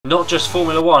not just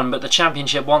Formula 1 but the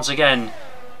championship once again.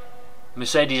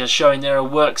 Mercedes are showing they're a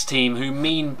works team who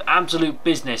mean absolute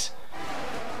business.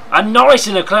 And Norris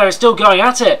and Leclerc are still going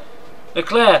at it.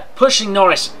 Leclerc pushing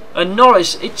Norris, and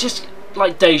Norris, it's just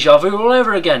like deja vu all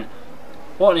over again.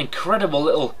 What an incredible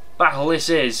little battle this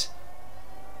is.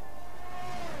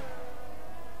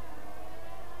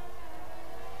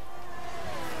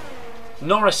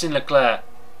 Norris and Leclerc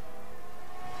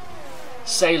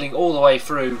sailing all the way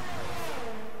through.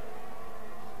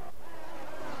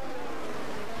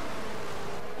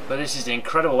 But this is an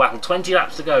incredible battle. 20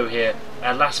 laps to go here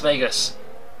at Las Vegas.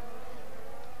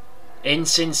 In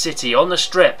Sin City, on the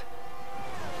strip.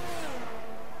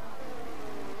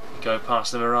 We go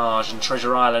past the Mirage and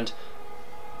Treasure Island.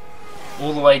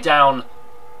 All the way down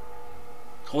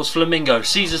towards Flamingo,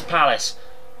 Caesar's Palace,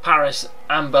 Paris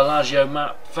and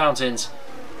Bellagio fountains.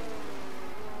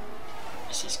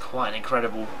 This is quite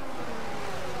incredible.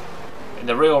 In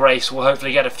the real race we'll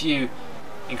hopefully get a few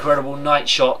incredible night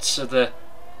shots of the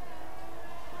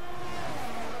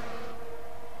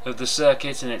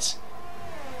circuit and its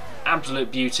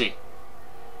absolute beauty.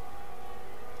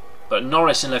 But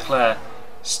Norris and Leclerc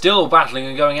still battling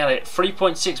and going at it.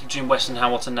 3.6 between Weston and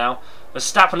Hamilton now.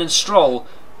 Verstappen and Stroll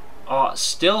are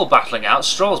still battling out.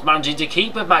 Stroll's managing to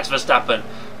keep with Max Verstappen,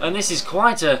 and this is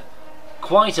quite a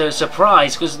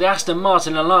surprise because the Aston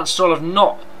Martin and Lance Stroll have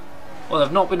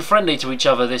not been friendly to each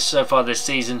other so far this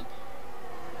season.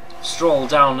 Stroll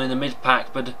down in the mid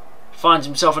pack, but finds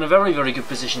himself in a very, very good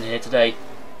position here today.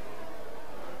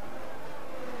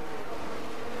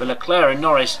 But Leclerc and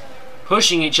Norris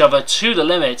pushing each other to the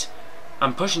limit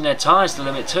and pushing their tyres to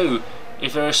the limit too.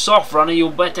 If you're a soft runner,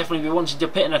 you'll definitely be wanting to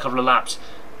pit in a couple of laps.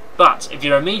 But if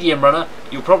you're a medium runner,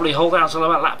 you'll probably hold out till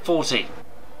about lap 40.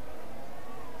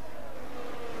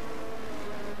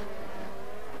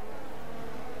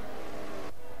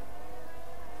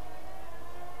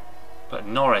 But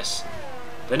Norris,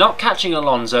 they're not catching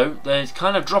Alonso, they're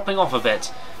kind of dropping off a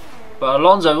bit. But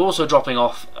Alonso also dropping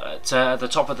off at the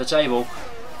top of the table.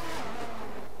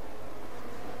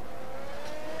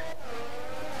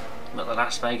 At the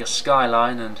Las Vegas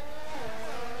skyline, and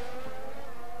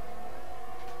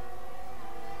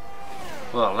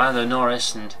well, Lando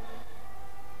Norris and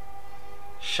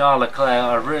Charles Leclerc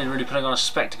are really putting on a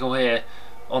spectacle here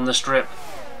on the strip.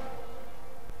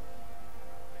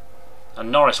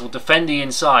 And Norris will defend the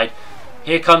inside.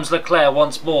 Here comes Leclerc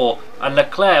once more, and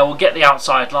Leclerc will get the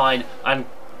outside line and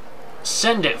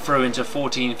send it through into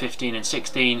 14, 15 and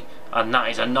 16, and that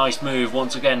is a nice move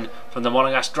once again from the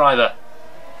Monegasque driver.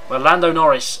 Well, Lando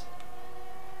Norris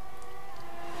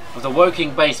with the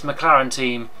Woking based McLaren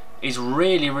team is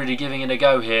really giving it a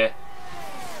go here.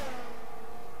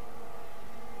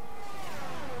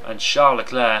 And Charles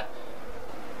Leclerc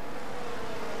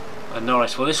and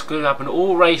Norris, well, this could happen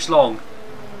all race long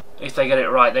if they get it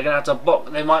right. They're going to have to box,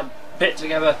 they might pit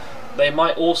together, they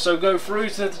might also go through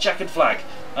to the checkered flag,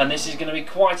 and this is going to be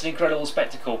quite an incredible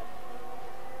spectacle.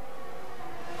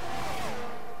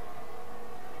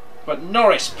 But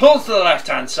Norris pulls to the left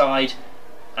hand side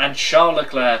and Charles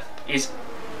Leclerc is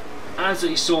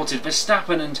absolutely sorted.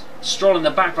 Verstappen and Stroll in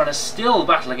the background are still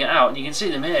battling it out, and you can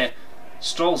see them here.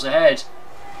 Stroll's ahead,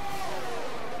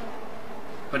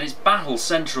 but it's battle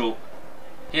central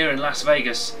here in Las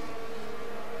Vegas.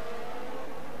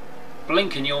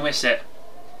 Blink and you'll miss it.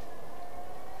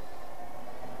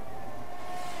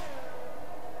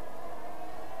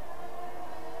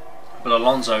 But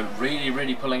Alonso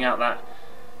really pulling out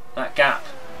that gap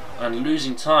and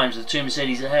losing time to the two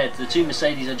Mercedes ahead. The two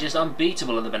Mercedes are just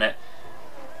unbeatable at the minute.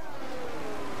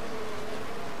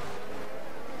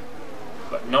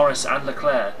 But Norris and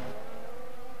Leclerc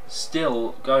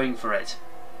still going for it.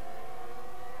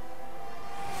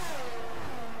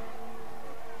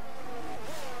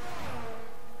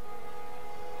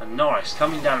 And Norris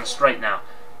coming down the straight now.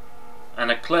 And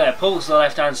Leclerc pulls to the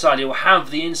left hand side. He will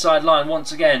have the inside line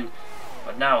once again.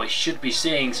 But now we should be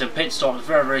seeing some pit stops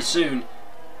very soon.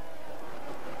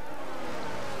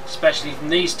 Especially from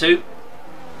these two.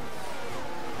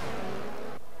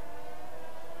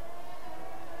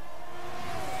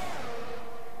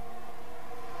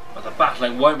 But the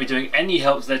battling won't be doing any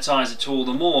help to their tyres at all.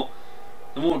 The more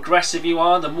aggressive you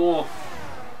are, the more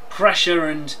pressure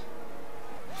and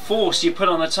force you put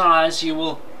on the tyres, you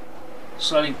will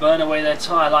slowly burn away their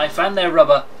tyre life and their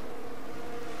rubber.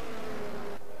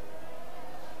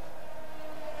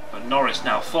 But Norris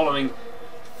now following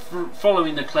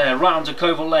Leclerc right onto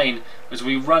Koval Lane as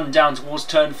we run down towards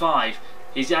turn 5.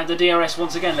 He's at the DRS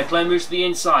once again. Leclerc moves to the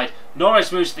inside,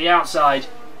 Norris moves to the outside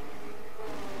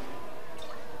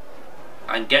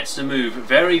and gets the move.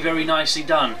 Very nicely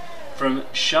done from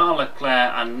Charles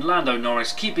Leclerc and Lando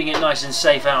Norris, keeping it nice and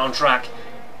safe out on track.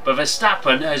 But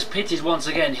Verstappen has pitted once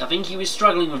again. I think he was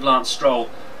struggling with Lance Stroll.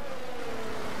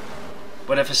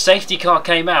 But if a safety car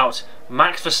came out,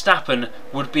 Max Verstappen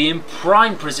would be in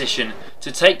prime position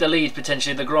to take the lead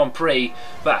potentially in the Grand Prix.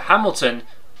 But Hamilton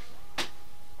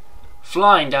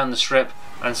flying down the strip,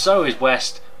 and so is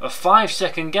West. A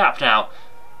 5-second gap now,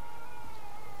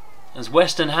 as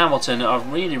West and Hamilton are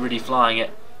really flying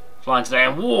today.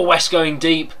 And whoa, West going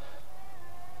deep.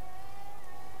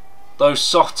 Those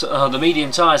soft, the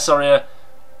medium tyres, sorry, are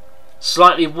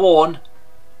slightly worn.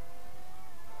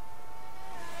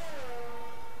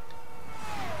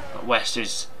 But West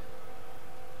is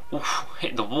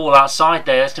hit the wall outside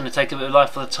there. That's going to take a bit of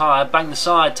life for the tyre. Bang the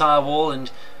side tyre wall,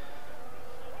 and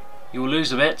you will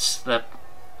lose a bit. The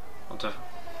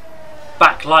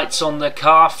backlights on the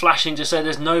car flashing to say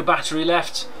there's no battery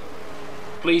left.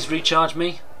 Please recharge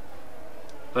me.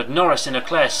 But Norris and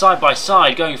Leclerc side by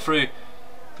side going through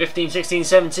 15, 16,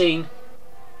 17.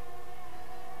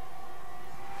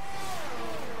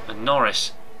 And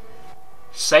Norris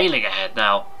sailing ahead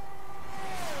now.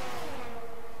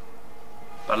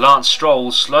 But Lance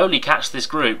Stroll slowly catch this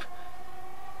group.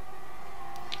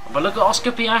 But look at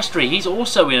Oscar Piastri. He's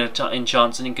also in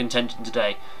chance and in contention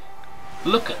today.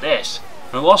 Look at this.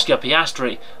 From Oscar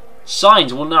Piastri.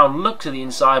 Sainz will now look to the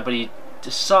inside, but he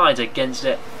decides against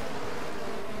it.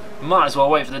 Might as well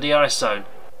wait for the DRS zone.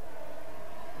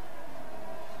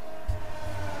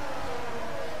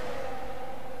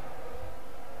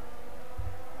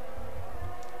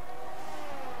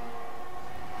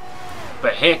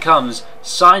 But here comes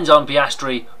Sainz on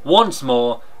Piastri once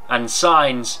more, and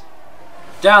Sainz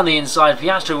down the inside.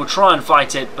 Piastri will try and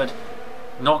fight it, but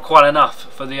not quite enough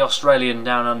for the Australian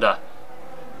down under.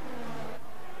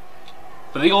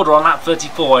 But the order on lap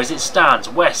 34 as it stands: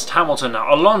 West, Hamilton,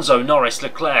 Alonso, Norris,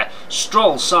 Leclerc,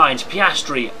 Stroll, Sainz,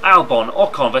 Piastri, Albon,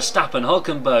 Ocon, Verstappen,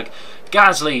 Hulkenberg,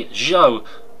 Gasly, Zhou,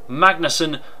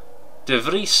 Magnussen, De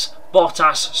Vries,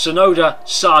 Bottas, Tsunoda,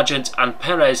 Sargent and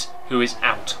Perez, who is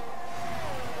out.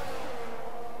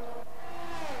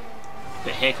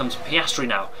 But here comes Piastri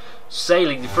now,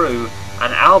 sailing through,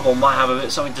 and Albon might have a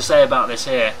bit something to say about this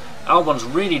here. Albon's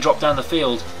really dropped down the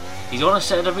field. He's on a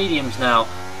set of mediums now,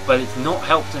 but it's not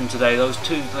helped him today, those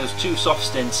two soft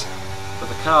stints. But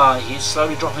the car, he is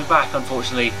slowly dropping back,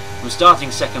 unfortunately, from starting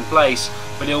second place.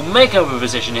 But he'll make up a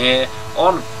position here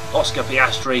on Oscar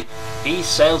Piastri. He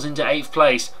sails into 8th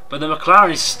place, but the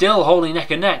McLaren is still holding neck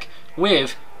and neck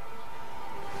with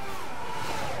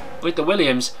the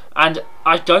Williams. And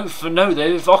I don't know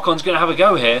if Ocon's going to have a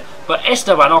go here, but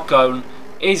Esteban Ocon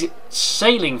is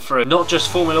sailing through not just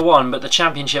Formula 1 but the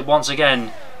championship once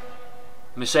again.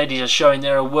 Mercedes are showing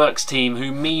they're a works team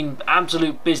who mean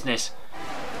absolute business.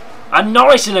 And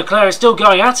Norris and Leclerc are still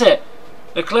going at it.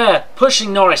 Leclerc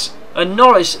pushing Norris, and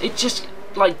Norris, it's just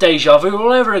like deja vu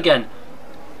all over again.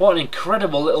 What an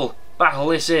incredible little battle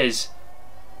this is.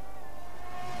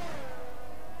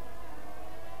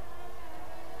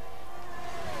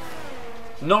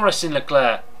 Norris and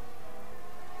Leclerc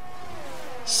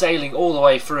sailing all the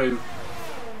way through.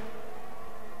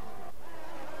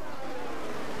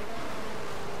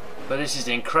 But this is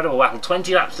an incredible battle.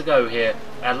 20 laps to go here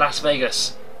at Las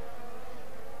Vegas.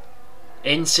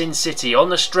 In Sin City, on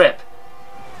the strip.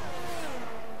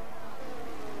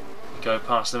 We go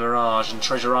past the Mirage and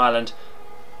Treasure Island.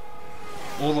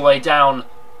 All the way down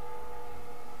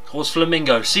towards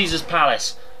Flamingo, Caesar's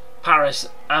Palace, Paris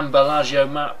and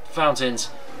Bellagio fountains.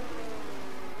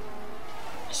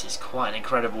 This is quite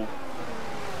incredible.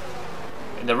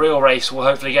 In the real race we'll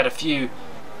hopefully get a few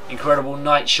incredible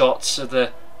night shots of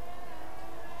the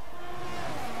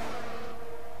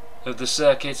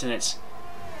circuit and its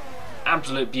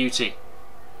absolute beauty.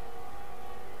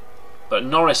 But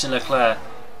Norris and Leclerc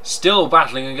still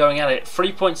battling and going at it.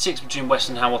 3.6 between West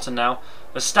and Hamilton now.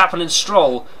 Verstappen and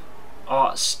Stroll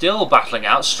are still battling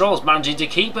out. Stroll's managing to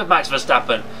keep with Max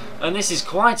Verstappen, and this is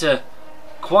quite a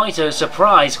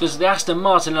surprise, because the Aston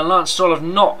Martin and Lance Stroll have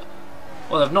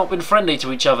not been friendly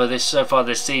to each other so far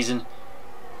this season.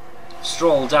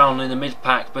 Stroll down in the mid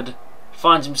pack, but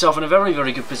finds himself in a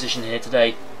very good position here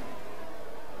today.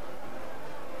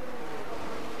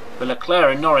 But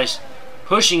Leclerc and Norris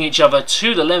pushing each other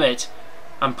to the limit,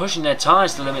 and pushing their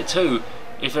tyres to the limit too.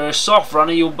 If you're a soft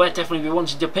runner, you'll definitely be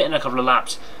wanting to pit in a couple of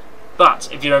laps. But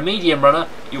if you're a medium runner,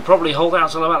 you'll probably hold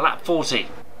out till about lap 40.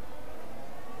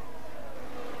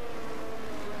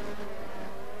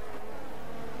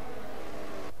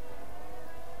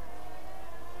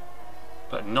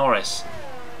 But Norris,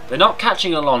 they're not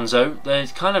catching Alonso, they're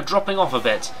kind of dropping off a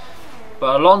bit.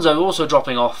 But Alonso also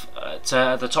dropping off at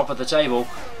the top of the table.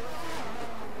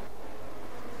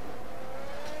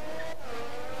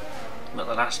 at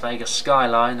the Las Vegas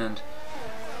skyline, and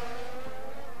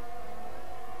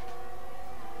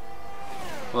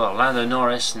well, Lando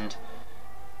Norris and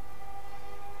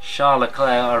Charles Leclerc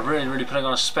are really putting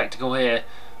on a spectacle here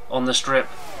on the strip.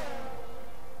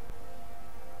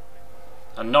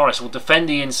 And Norris will defend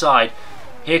the inside.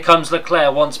 Here comes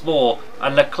Leclerc once more,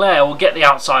 and Leclerc will get the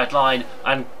outside line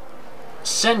and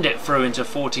send it through into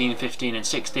 14, 15 and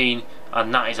 16,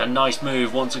 and that is a nice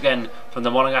move once again from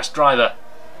the Monegasque driver.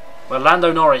 Well,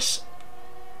 Lando Norris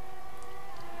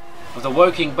with the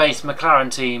Woking based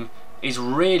McLaren team is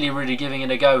really giving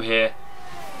it a go here.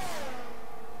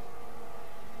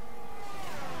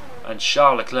 And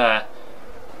Charles Leclerc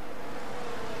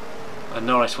and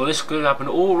Norris, well, this could happen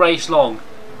all race long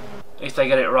if they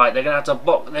get it right. They're going to have to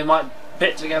box, they might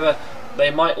pit together,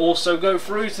 they might also go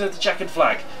through to the checkered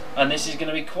flag, and this is going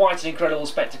to be quite an incredible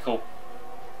spectacle.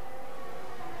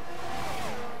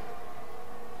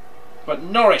 But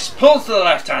Norris pulls to the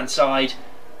left hand side,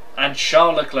 and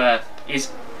Charles Leclerc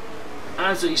is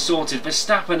absolutely sorted.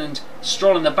 Verstappen and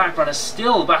Stroll in the background are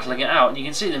still battling it out, and you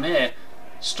can see them here.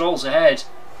 Stroll's ahead,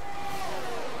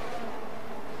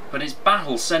 but it's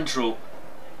battle central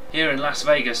here in Las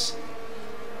Vegas.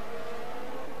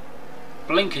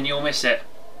 Blink and you'll miss it.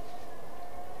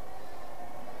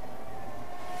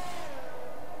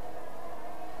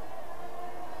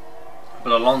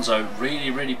 But Alonso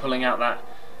really pulling out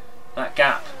that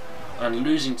gap and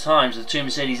losing time to the two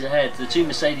Mercedes ahead. The two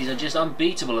Mercedes are just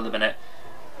unbeatable at the minute.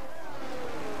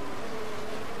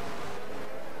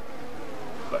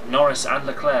 But Norris and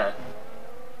Leclerc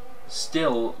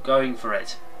still going for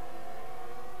it.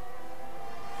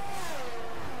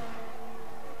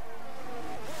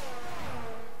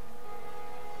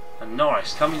 And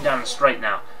Norris coming down the straight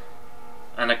now,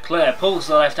 and Leclerc pulls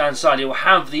to the left hand side. He will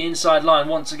have the inside line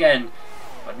once again,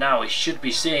 but now he should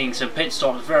be seeing some pit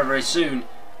stops very soon,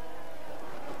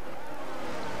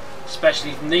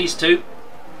 especially from these two.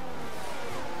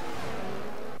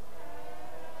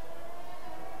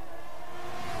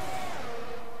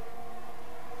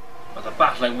 But the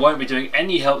battling won't be doing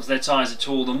any help to their tyres at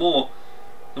all. The more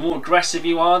aggressive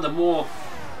you are, the more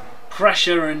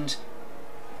pressure and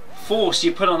force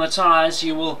you put on the tyres,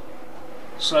 you will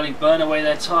slowly burn away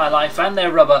their tyre life and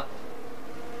their rubber.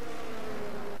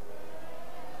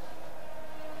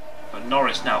 But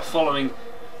Norris now following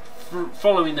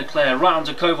Leclerc right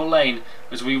onto Koval Lane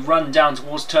as we run down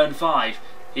towards turn 5.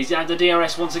 He's at the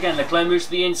DRS once again. Leclerc moves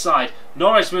to the inside,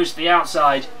 Norris moves to the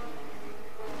outside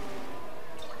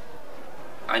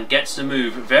and gets the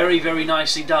move. Very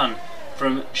nicely done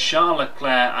from Charles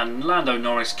Leclerc and Lando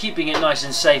Norris, keeping it nice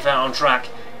and safe out on track.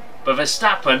 But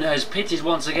Verstappen has pitted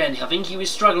once again. I think he was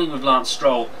struggling with Lance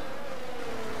Stroll.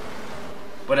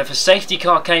 But if a safety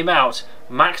car came out,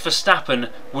 Max Verstappen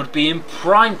would be in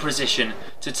prime position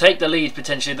to take the lead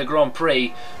potentially at the Grand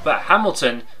Prix. But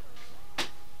Hamilton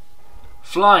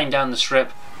flying down the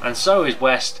strip, and so is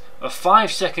West. A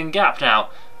 5-second gap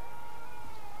now,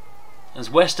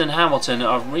 as West and Hamilton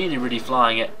are really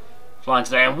flying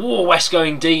today. And whoa, West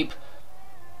going deep.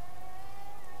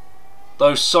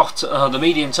 Those soft, the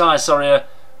medium tyres, sorry, are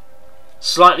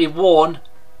slightly worn.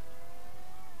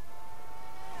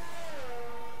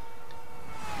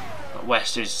 But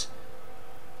West is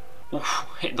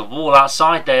hit the wall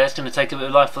outside there. That's going to take a bit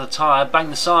of life for the tyre. Bang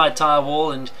the side tyre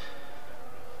wall, and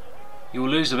you will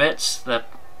lose a bit. The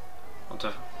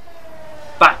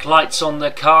backlights on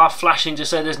the car flashing to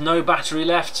say there's no battery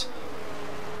left.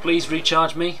 Please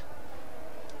recharge me.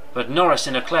 But Norris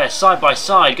and Leclerc side by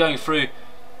side going through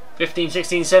 15,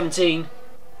 16, 17.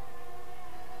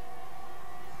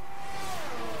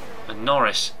 And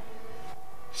Norris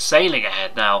sailing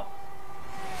ahead now.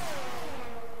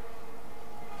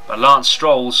 But Lance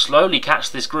Stroll slowly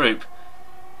catch this group.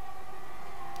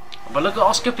 But look at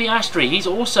Oscar Piastri. He's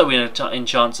also in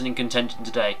chance and in contention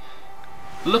today.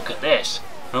 Look at this.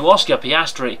 From Oscar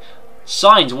Piastri.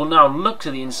 Sainz will now look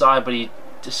to the inside, but he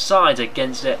decides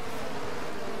against it.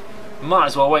 Might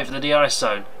as well wait for the DRS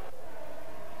zone.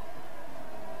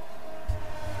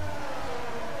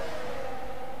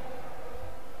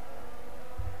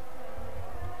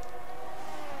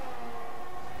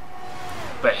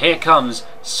 But here comes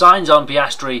Sainz on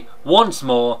Piastri once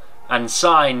more, and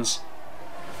Sainz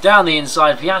down the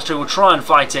inside. Piastri will try and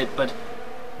fight it, but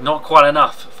not quite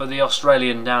enough for the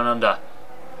Australian down under.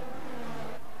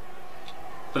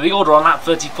 But the order on lap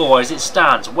 34 as it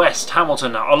stands: West,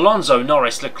 Hamilton, Alonso,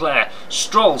 Norris, Leclerc,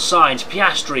 Stroll, Sainz,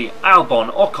 Piastri,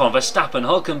 Albon, Ocon, Verstappen,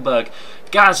 Hulkenberg,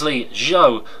 Gasly,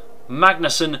 Zhou,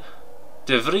 Magnussen,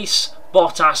 De Vries,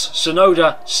 Bottas,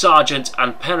 Tsunoda, Sargent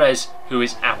and Perez, who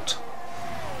is out.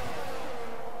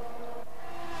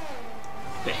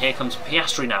 But here comes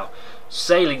Piastri now,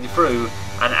 sailing through,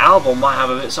 and Albon might have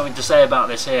a bit something to say about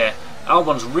this here.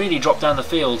 Albon's really dropped down the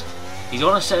field. He's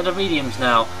on a set of mediums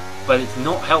now, but it's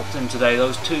not helped him today.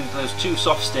 Those two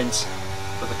soft stints.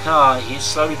 But the car, he is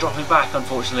slowly dropping back,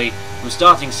 unfortunately, from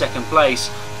starting second place.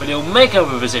 But he'll make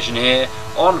up a position here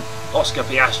on Oscar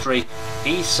Piastri.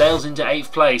 He sails into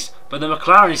 8th place, but the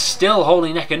McLaren is still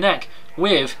holding neck and neck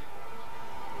with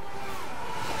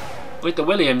the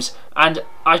Williams, and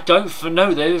I don't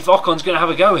know if Ocon's going to have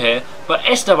a go here, but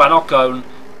Esteban Ocon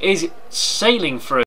is sailing through.